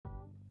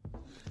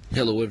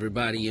Hello,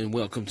 everybody, and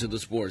welcome to the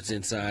Sports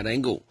Inside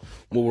Angle,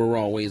 where we're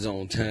always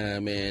on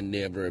time and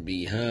never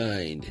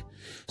behind.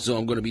 So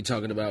I'm going to be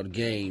talking about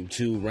Game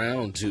 2,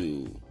 Round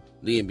 2,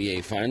 the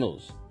NBA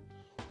Finals.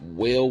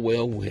 Well.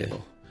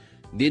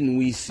 Didn't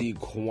we see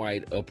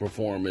quite a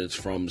performance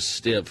from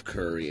Steph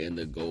Curry and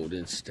the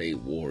Golden State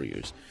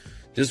Warriors?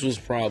 This was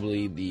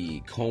probably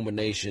the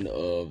culmination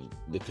of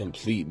the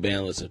complete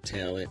balance of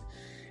talent.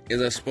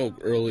 As I spoke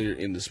earlier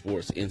in the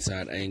Sports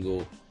Inside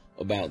Angle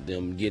about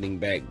them getting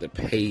back the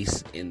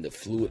pace and the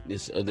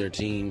fluidness of their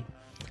team,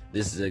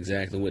 this is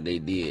exactly what they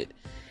did.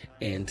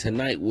 And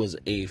tonight was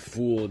a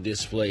full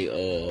display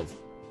of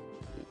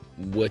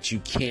what you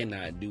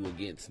cannot do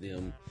against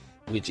them,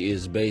 which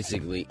is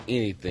basically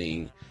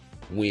anything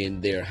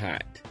when they're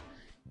hot.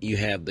 You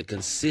have the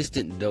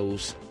consistent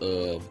dose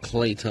of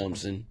Klay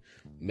Thompson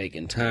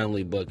making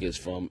timely buckets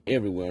from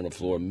everywhere on the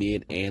floor,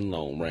 mid and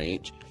long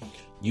range.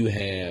 You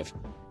have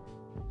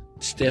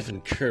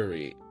Stephen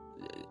Curry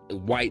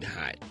white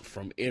hot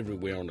from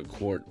everywhere on the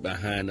court,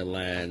 behind the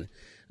line.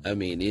 I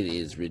mean, it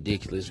is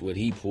ridiculous what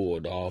he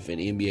pulled off. An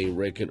NBA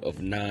record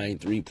of 9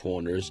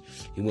 3-pointers.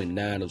 He went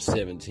 9 of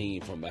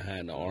 17 from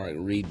behind the arc.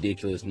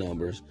 Ridiculous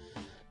numbers.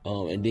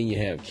 And then you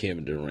have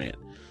Kevin Durant,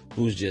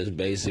 who's just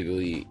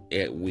basically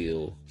at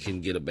will, can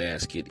get a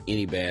basket,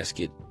 any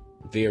basket.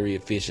 Very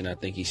efficient. I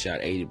think he shot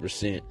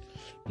 80%.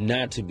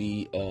 Not to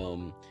be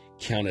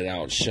counted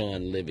out,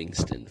 Sean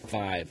Livingston,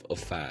 5 of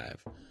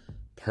 5.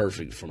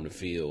 Perfect from the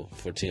field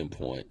for 10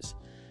 points.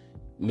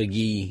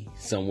 McGee,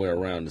 somewhere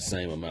around the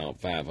same amount,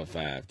 5 of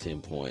 5,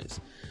 10 points.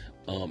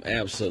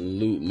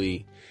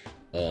 Absolutely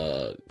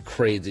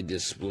crazy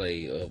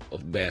display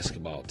of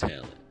basketball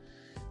talent.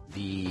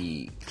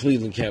 The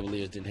Cleveland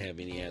Cavaliers didn't have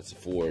any answer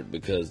for it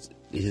because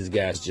his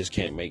guys just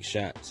can't make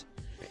shots.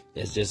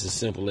 It's just as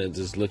simple as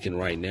it's looking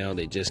right now.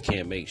 They just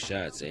can't make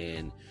shots,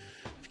 and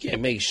if you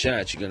can't make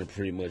shots, you're going to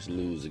pretty much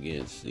lose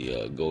against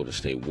the Golden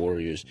State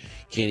Warriors.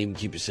 Can't even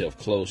keep yourself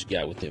close. You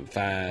got within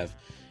 5,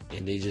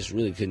 and they just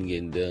really couldn't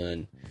get it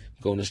done.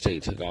 Golden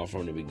State took off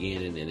from the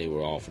beginning, and they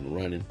were off and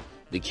running.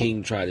 The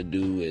King tried to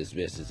do as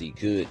best as he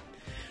could.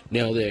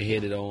 Now they're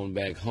headed on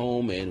back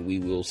home, and we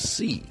will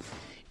see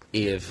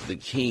if the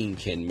King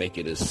can make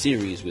it a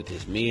series with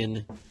his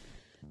men,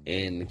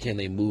 and can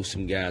they move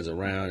some guys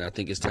around. I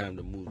think it's time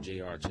to move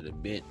JR to the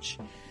bench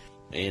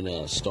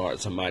and start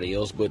somebody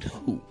else. But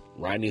who?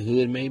 Rodney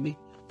Hood, maybe?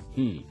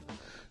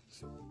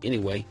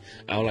 Anyway,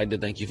 I would like to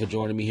thank you for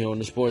joining me here on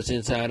the Sports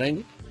Inside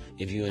Angle.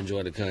 If you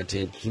enjoy the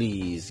content,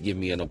 please give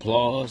me an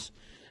applause.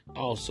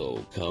 Also,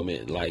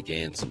 comment, like,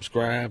 and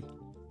subscribe.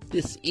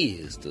 This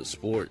is the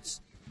Sports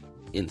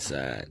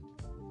Inside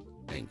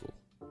Angle.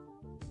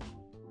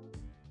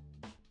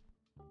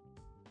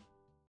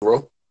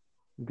 Bro?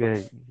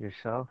 Good.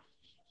 Yourself?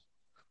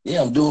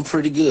 Yeah, I'm doing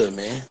pretty good,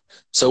 man.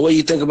 So what do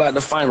you think about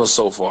the finals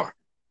so far?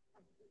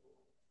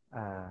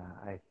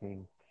 I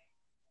think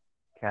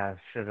Cavs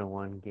should have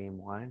won Game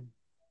 1.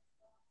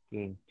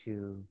 Game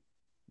 2,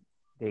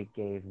 they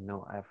gave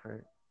no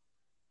effort.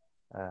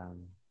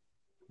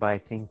 But I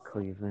think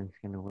Cleveland's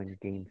going to win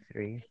Game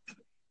 3.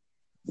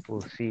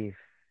 We'll see if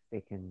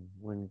they can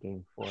win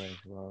Game 4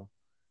 as well.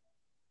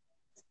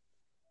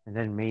 And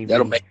then maybe...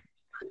 That'll make...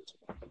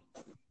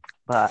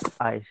 But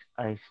I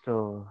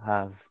still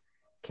have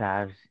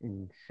Cavs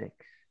in 6.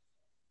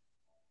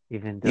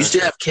 Even though You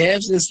still have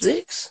Cavs in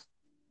 6?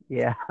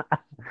 Yeah.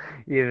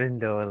 Even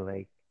though,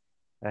 like,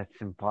 that's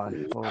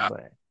impossible,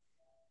 but,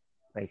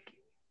 like,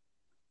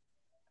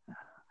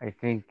 I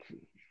think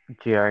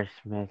J.R.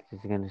 Smith is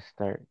going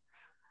to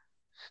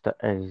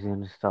is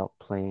going to stop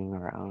playing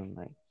around.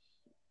 Like,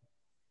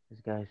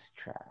 this guy's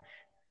trash.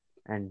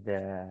 And,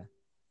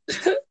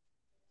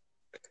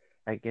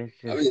 I guess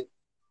just...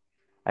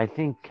 I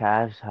think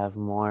Cavs have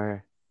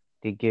more,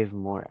 they give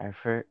more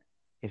effort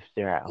if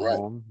they're at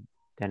home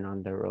than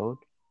on the road,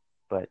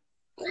 but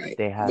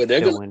they have they're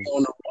to gonna win. Be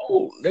on the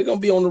road. They're gonna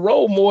be on the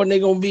road more than they're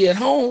gonna be at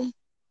home.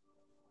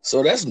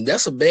 So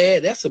that's a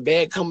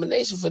bad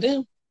combination for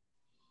them.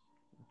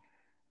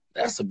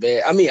 That's a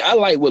bad. I mean, I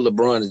like what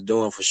LeBron is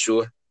doing for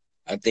sure.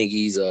 I think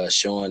he's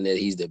showing that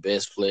he's the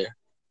best player.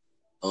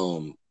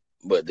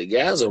 But the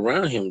guys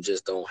around him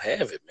just don't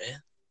have it,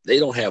 man. They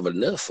don't have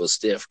enough for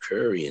Steph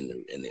Curry and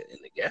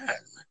the guys,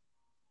 man.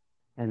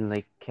 And,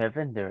 like,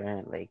 Kevin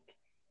Durant, like,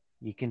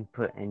 you can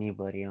put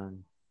anybody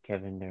on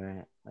Kevin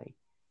Durant.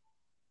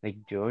 Like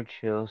George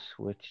Hill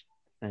switched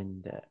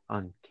and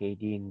on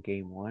KD in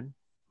Game 1,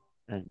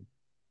 and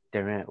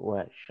Durant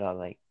shot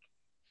like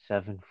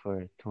 7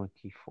 for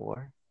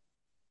 24.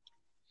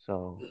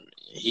 So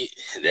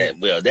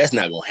that's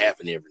not gonna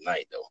happen every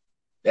night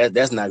though.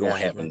 That's not gonna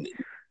happen.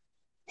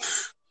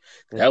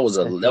 That was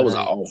an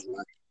off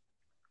night.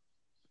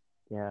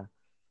 Yeah,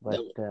 but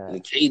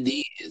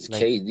KD is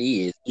like,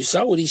 KD is. You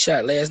saw what he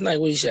shot last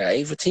night. What he shot,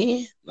 8 for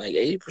 10, like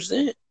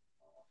 80%.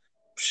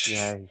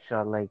 Yeah, he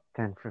shot like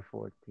 10 for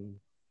 14.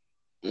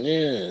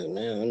 Yeah,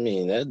 man. I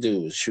mean, that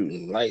dude was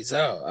shooting lights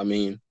out. I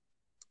mean,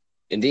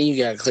 and then you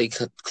got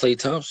Klay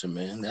Thompson,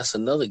 man. That's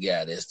another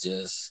guy that's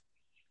just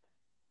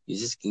He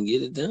just can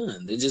get it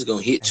done. They're just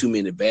gonna hit too And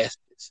many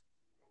baskets.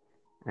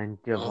 and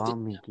I don't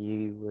think. Javon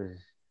McGee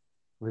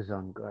was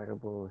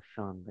unguardable with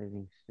Sean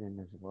Livingston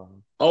as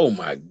well. Oh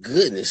my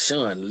goodness,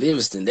 Sean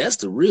Livingston. That's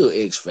the real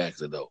X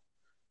factor, though.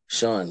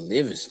 Sean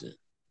Livingston.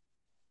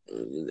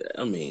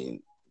 I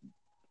mean,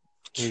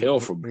 His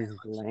careful, his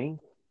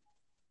length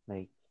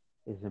like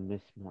is a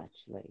mismatch.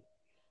 Like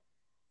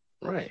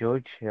right?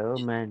 George Hill,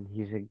 man,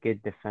 he's a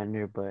good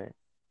defender, but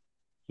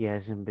he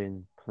hasn't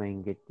been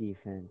playing good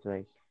defense.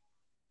 Like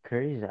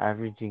Curry's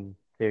averaging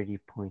 30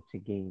 points a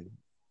game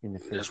in the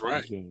first That's two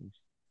right. games.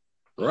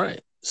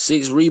 Right.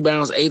 6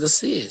 rebounds, 8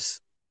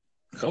 assists.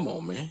 Come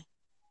on, man.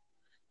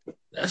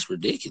 That's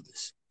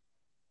ridiculous.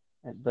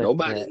 But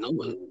Nobody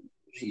knows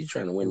he's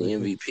trying to it win the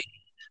was this, MVP.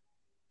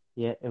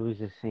 yeah, it was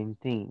the same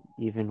thing.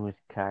 Even with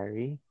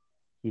Kyrie,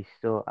 he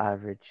still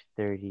averaged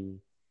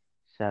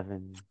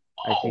 37.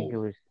 I think it Oh,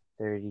 was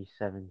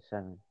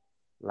 37-7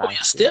 oh yeah,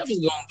 last year. Steph is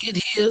gonna get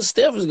his.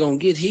 Steph is gonna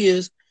get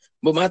his.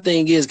 But my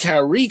thing is,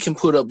 Kyrie can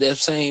put up that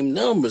same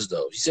numbers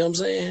though. You see what I'm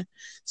saying?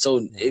 So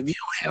if Yeah, you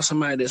don't have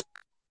somebody that's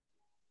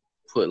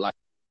put like,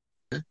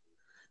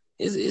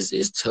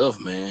 it's tough,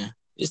 man.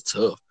 It's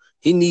tough.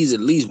 He needs at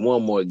least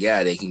one more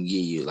guy that can give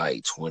you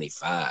like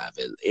 25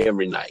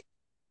 every night,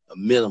 a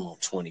minimum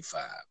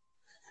 25.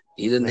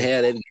 He doesn't like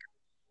have that.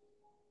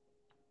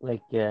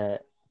 like uh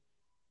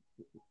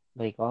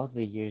like all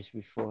the years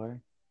before,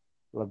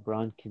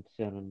 LeBron can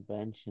sit on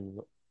bench and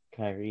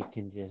Kyrie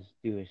can just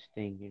do his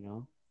thing, you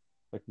know.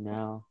 But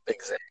now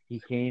Exactly. he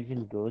can't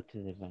even go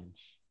to the bench.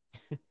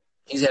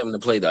 He's having to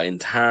play the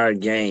entire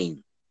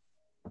game.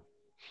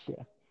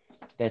 Yeah,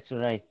 that's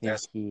what I think.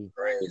 That's He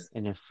crazy.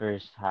 in the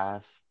first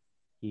half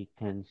he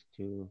tends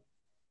to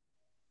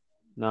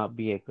not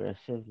be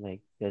aggressive,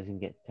 like doesn't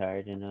get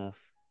tired enough,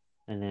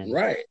 and then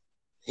Right.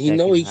 He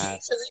know second half.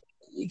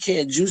 he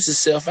can't juice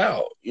himself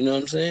out. You know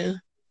what I'm saying?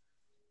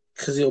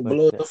 Because he'll But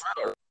blow himself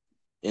out,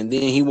 and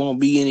then he won't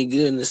be any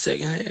good in the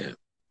second half.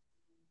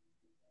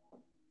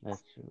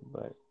 that's true.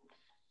 But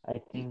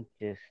I think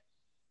just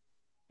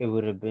it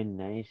would have been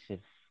nice if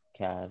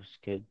Cavs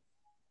could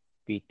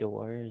beat the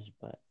Warriors,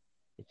 but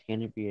it's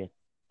gonna be a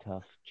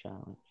tough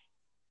challenge.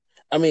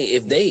 I mean,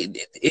 if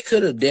If it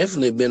could have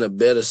definitely been a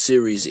better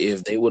series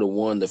if they would have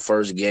won the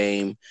first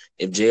game.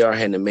 If Jr.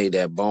 hadn't made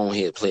that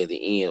bonehead play at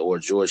the end, or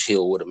George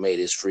Hill would have made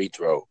his free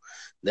throw,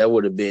 that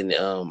would have been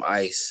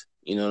ice.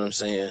 You know what I'm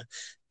saying?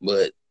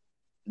 But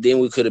then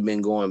we could have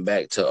been going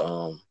back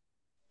to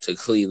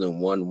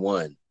Cleveland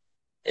 1-1,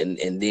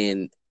 and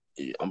then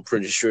I'm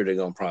pretty sure they're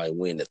gonna probably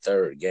win the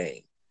third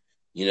game.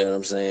 You know what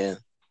I'm saying?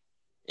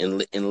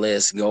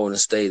 Unless Golden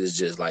State is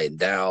just like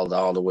dialed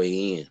all the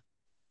way in.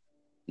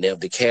 Now, if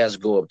the Cavs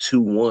go up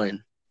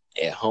 2-1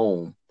 at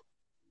home,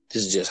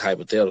 this is just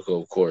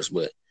hypothetical, of course,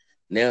 but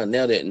now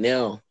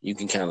you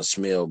can kind of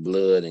smell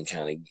blood and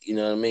kind of, you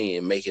know what I mean,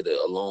 and make it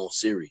a long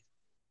series.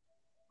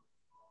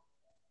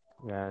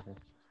 yeah,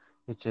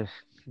 it's just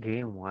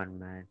game one,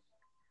 man.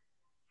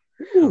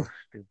 Whew. So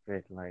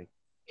stupid. Like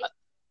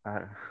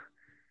I,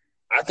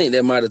 I think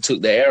that might have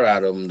took the air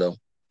out of them, though.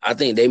 I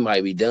think they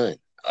might be done.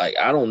 Like,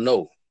 I don't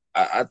know.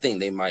 I think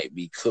they might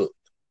be cooked.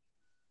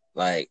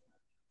 Like,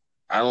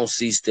 I don't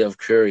see Steph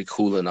Curry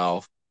cooling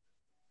off.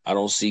 I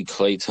don't see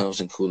Klay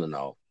Thompson cooling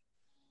off.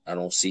 I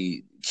don't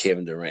see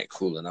Kevin Durant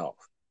cooling off.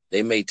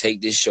 They may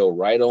take this show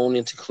right on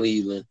into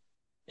Cleveland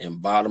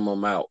and bottom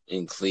them out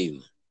in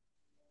Cleveland.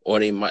 Or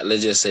they might,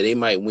 let's just say they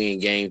might win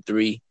game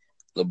 3.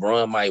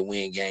 LeBron might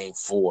win game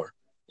 4.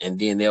 And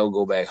then they'll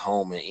go back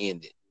home and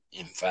end it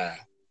in 5.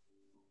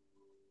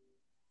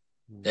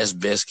 That's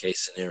best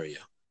case scenario.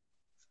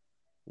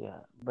 yeah,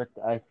 but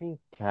I think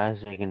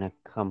Cavs are gonna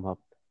come up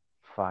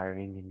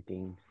firing in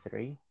game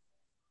three.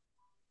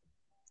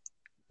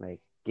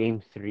 Like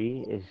game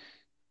three is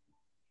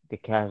the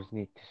Cavs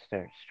need to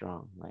start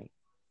strong, like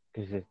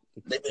because it's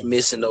They've been in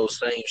missing those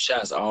same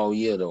shots all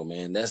year, though,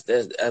 man.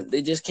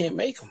 They just can't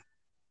make them.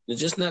 They're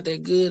just not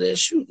that good at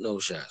shooting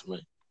those shots,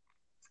 man.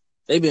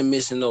 They've been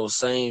missing those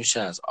same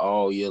shots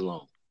all year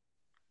long.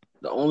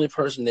 The only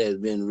person that has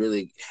been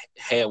really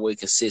halfway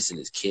consistent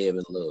is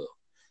Kevin Love,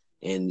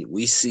 and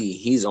we see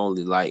he's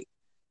only like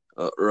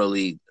a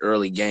early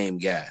game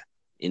guy.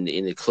 In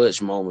the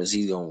clutch moments,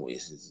 he's gonna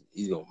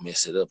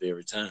mess it up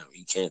every time.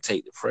 He can't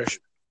take the pressure.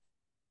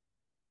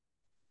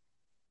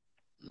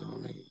 You know what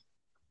I mean?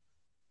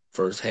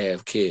 First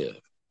half, Kev.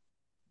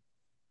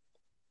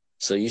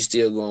 So you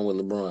still going with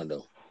LeBron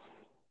though?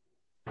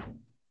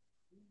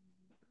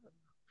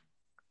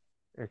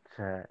 it's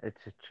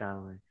a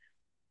challenge.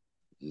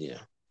 Yeah.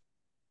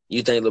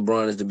 You think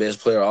LeBron is the best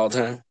player of all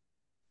time?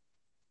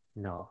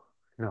 No,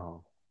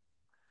 no,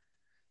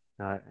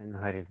 not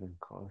even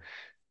close.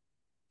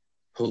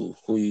 Who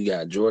you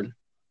got? Jordan?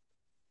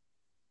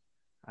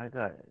 I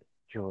got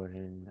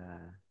Jordan.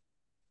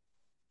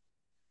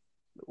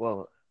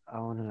 Well, I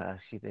want to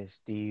ask you this: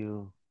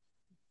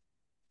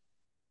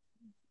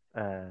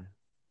 uh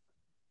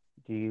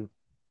do you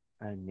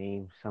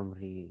name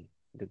somebody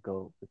the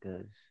GOAT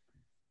because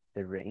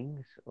the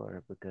rings,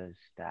 or because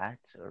stats,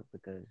 or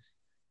because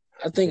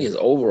I think it's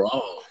just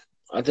overall.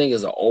 I think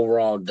it's an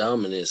overall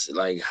dominance,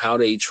 like how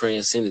they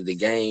transcended the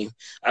game.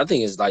 I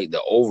think it's like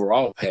the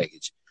overall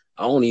package.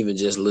 I don't even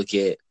just look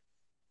at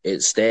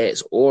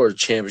stats or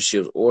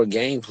championships or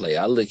gameplay.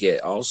 I look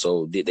at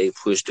also did they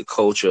push the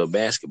culture of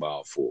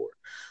basketball forward.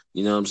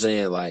 You know what I'm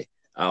saying? Like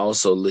I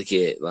also look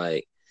at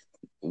like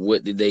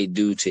what did they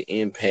do to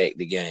impact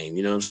the game?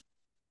 You know what I'm saying?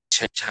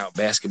 Change how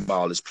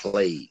basketball is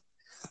played.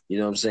 You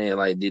know what I'm saying?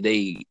 Like, did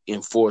they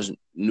enforce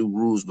new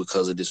rules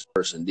because of this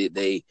person? Did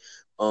they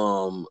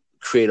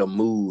create a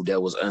move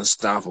that was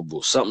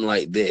unstoppable? Something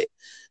like that.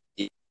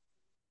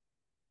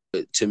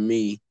 To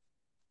me,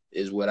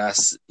 is what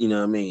you know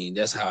what I mean?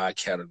 That's how I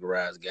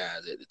categorize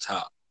guys at the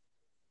top.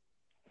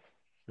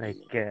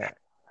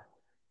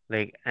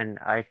 Like, and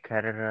I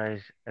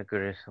categorize a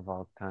greatest of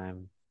all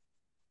time.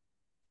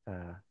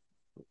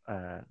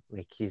 Uh,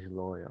 like he's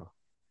loyal.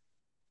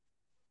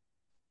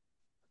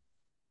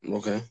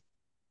 Okay.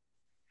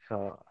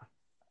 So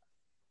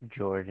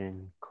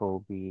Jordan,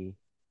 Kobe,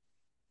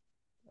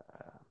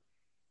 uh,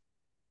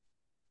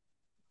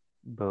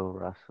 Bill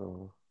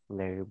Russell,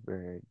 Larry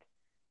Bird,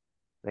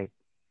 like,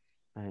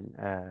 and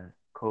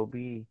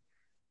Kobe.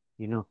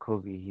 You know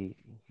Kobe.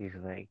 He's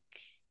like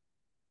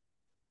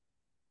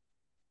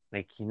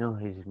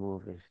his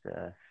move is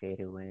the fade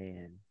away,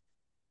 and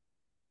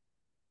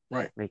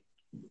Right. like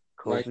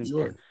Like Kobe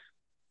Jordan.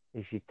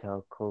 can. If you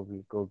tell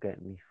Kobe go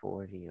get me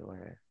 40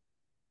 or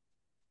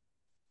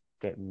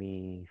get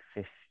me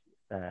 50,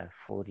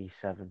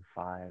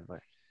 47-5,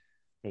 or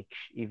like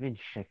even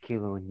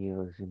Shaquille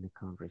O'Neal is in the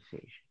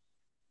conversation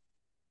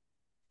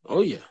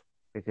Oh yeah.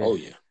 because Oh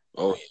yeah.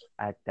 Oh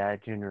yeah. at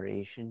that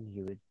generation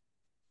he would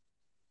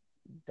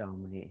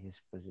dominate his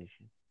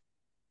position.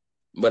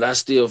 But I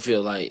still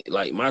feel like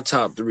my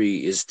top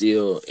three is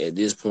still at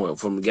this point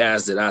from the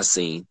guys that I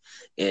seen,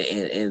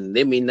 and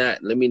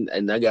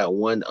and I got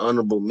one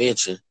honorable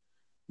mention,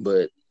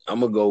 but I'm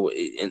gonna go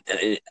and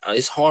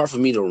it's hard for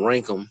me to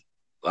rank them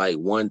like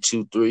 1,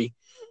 2, 3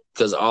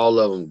 because all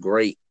of them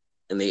great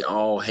and they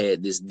all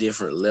had this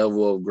different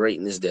level of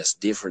greatness that's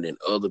different than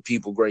other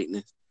people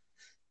greatness,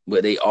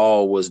 but they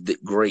all was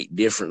great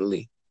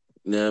differently.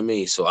 You know what I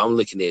mean? So I'm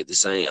looking at the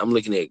same. I'm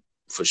looking at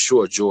for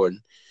sure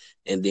Jordan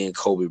and then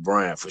Kobe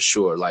Bryant for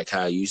sure, like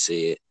how you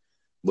said.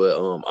 But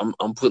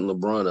I'm putting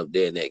LeBron up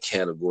there in that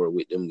category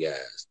with them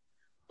guys.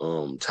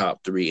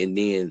 Top three, and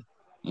then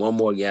one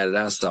more guy that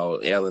I saw,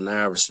 Allen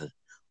Iverson,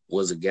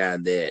 was a guy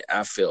that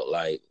I felt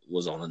like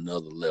was on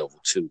another level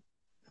too,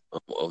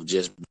 of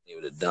just being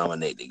able to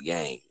dominate the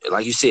game.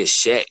 Like you said,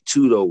 Shaq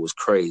too though was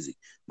crazy,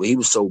 but he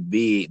was so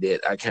big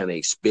that I kind of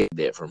expect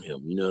that from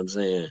him. You know what I'm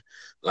saying?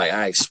 Like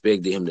I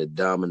expected him to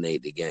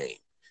dominate the game,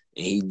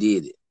 and he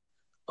did it.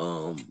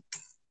 Um,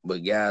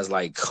 but guys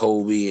like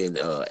Kobe and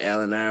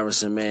Allen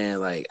Iverson, man,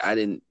 like I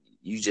didn't,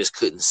 you just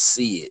couldn't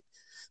see it,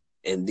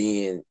 and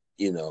then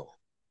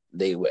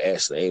they were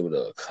actually able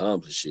to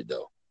accomplish it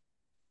though.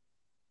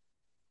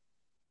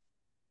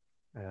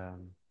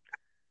 Um,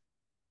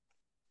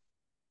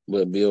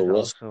 But Bill there's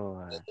Russell,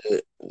 also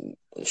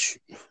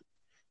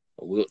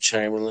Wilt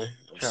Chamberlain,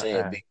 I'm Tra-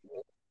 saying big.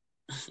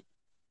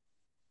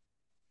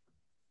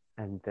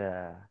 and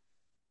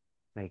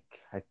like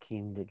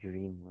Hakeem the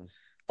Dream was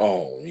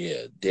Oh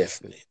yeah,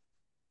 good.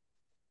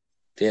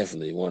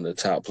 definitely one of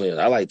the top players.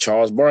 I like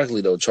Charles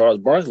Barkley though. Charles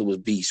Barkley was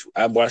beast.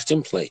 I watched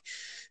him play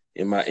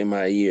in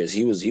my years.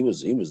 He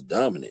was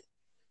dominant.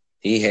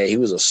 He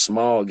was a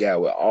small guy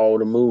with all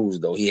the moves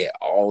though. He had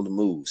all the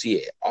moves. He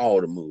had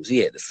all the moves. He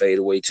had the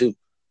fadeaway too.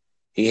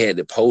 He had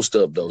the post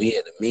up though. He Yeah,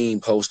 had the mean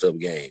post up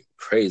game,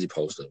 crazy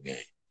post up game,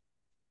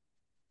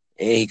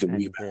 and he could and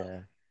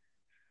rebound.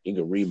 He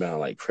could rebound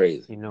like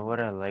crazy. you know what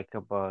I like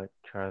about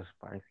Charles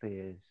Barkley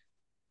is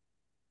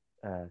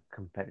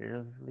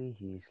competitively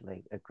he's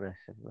like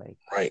aggressive. Like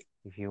Right,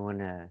 if you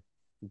wanna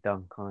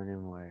dunk on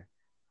him or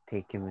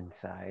take him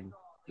inside,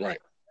 right.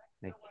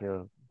 like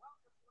he'll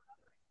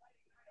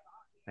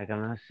like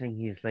I'm not saying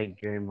he's like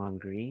Draymond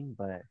Green,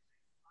 but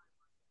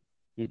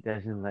he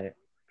doesn't let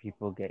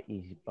people get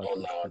easy Oh buckets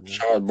no, from him.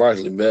 Charles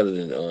Barkley better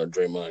than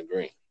Draymond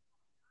Green.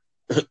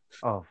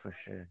 Oh, for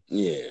sure.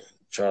 Yeah,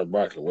 Charles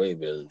Barkley way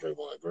better than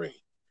Draymond Green.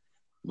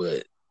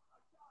 But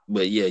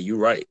yeah, you're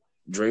right.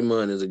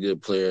 Draymond is a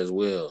good player as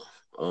well.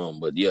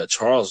 But yeah,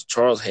 Charles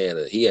had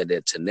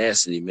that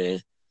tenacity,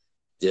 man.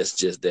 Just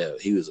that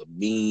he was a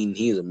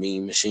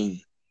mean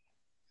machine.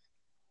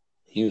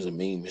 He was a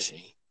mean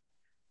machine.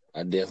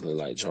 I definitely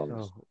like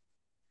Charles.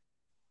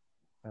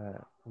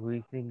 So, who do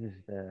you think is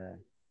the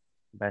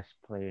best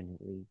player in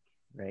the league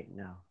right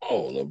now?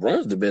 Oh,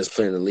 LeBron's the best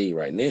player in the league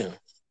right now.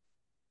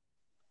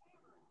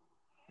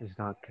 It's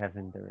not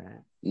Kevin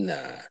Durant.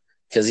 Nah,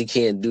 because he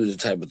can't do the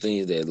type of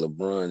things that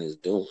LeBron is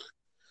doing.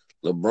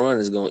 LeBron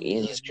is going to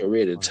end his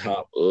career at the Oh no.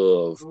 top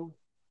of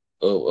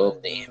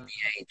the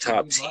NBA,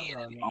 top 10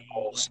 in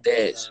all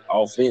stats,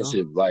 No.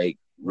 offensive, like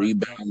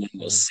rebounding,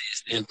 Oh,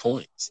 assists, and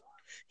points.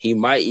 He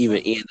might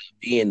even end up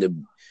being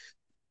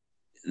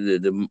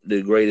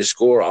the greatest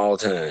scorer all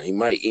time. He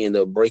might end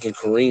up breaking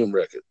Kareem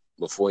record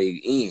before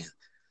he ends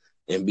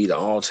and be the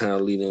all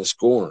time leader in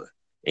scoring.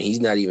 And he's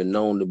not even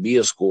known to be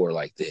a scorer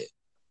like that.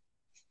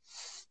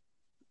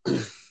 You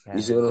Yeah, see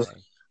he's what I'm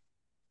right.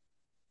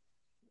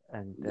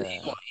 And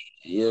saying?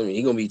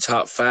 He gonna be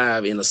top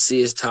 5 in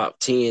assists, top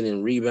 10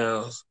 in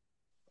rebounds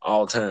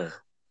all time.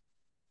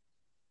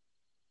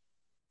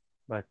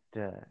 but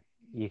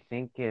you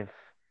think if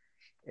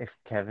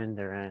Kevin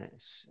Durant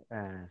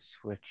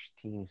switched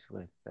teams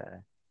with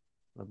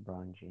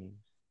LeBron James,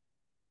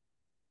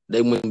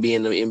 They wouldn't be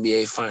in the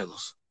NBA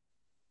finals.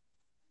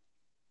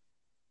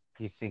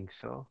 do you think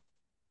so?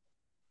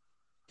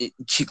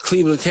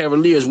 Cleveland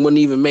Cavaliers wouldn't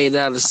even made it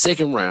out of the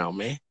second round,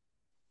 man, Yeah,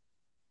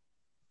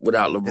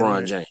 without but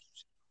LeBron James.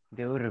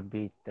 they would have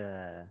beat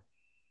the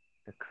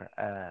the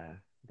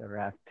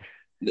Raptors.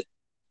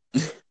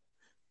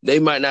 They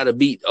might not have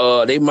beat.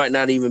 They might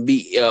not even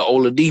beat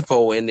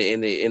Oladipo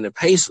in the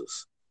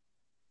Pacers.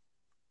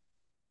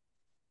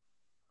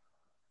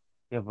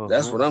 Yeah, but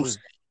That's what I'm saying.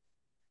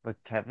 but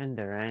Kevin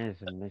Durant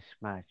is a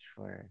mismatch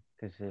for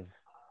because his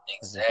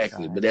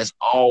Exactly. But size. that's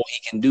all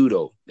he can do,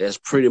 though. That's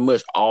pretty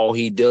much all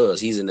he does.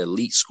 He's an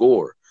elite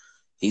scorer.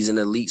 He's an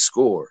elite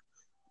scorer.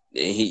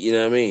 And you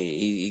know what I mean?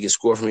 He can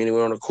score from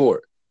anywhere on the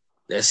court.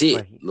 That's it.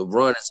 But he,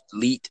 LeBron is an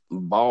elite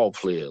ball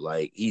player.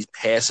 Like he's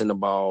passing the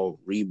ball,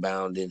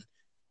 rebounding.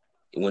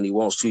 When he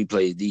wants to, he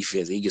plays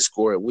defense. He can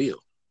score at will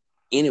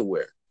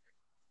anywhere,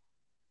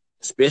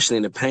 especially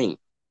in the paint.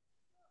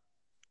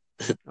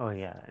 oh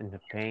yeah, in the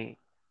paint,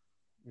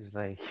 he's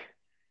like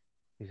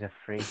he's a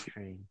freight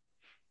train.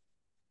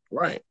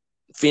 Right.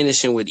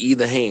 Finishing with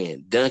either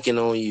hand, dunking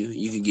on you.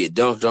 You can get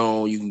dunked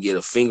on. You can get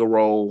a finger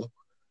roll.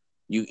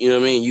 You know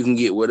what I mean? You can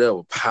get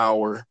whatever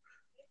power.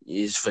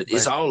 It's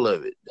But all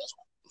of it.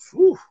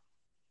 Whew.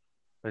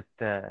 but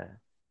the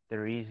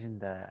reason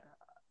that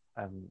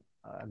I'm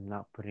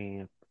not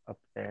putting it up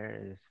there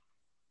is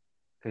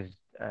because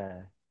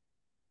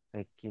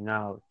like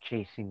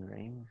chasing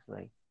rings,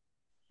 like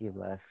he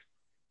left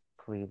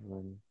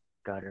Cleveland,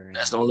 got a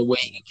That's ring. the only way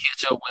You you know. can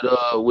catch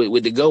up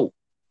with the GOAT.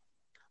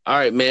 All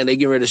right, man. They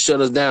get ready to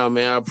shut us down,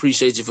 man. I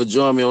appreciate you for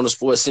joining me on the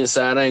Sports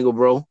Inside Angle,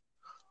 bro.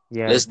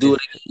 Yeah, Let's do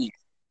just it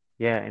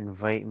again.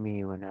 invite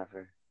me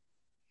whenever.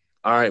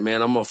 All right,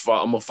 man. I'm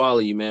gonna follow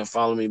you, man.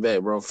 Follow me back,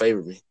 bro.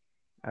 Favorite me.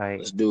 I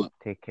Let's do it.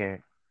 take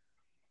care.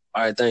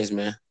 All right, thanks,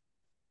 man.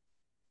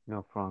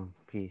 No problem.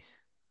 Peace.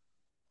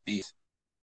 Peace.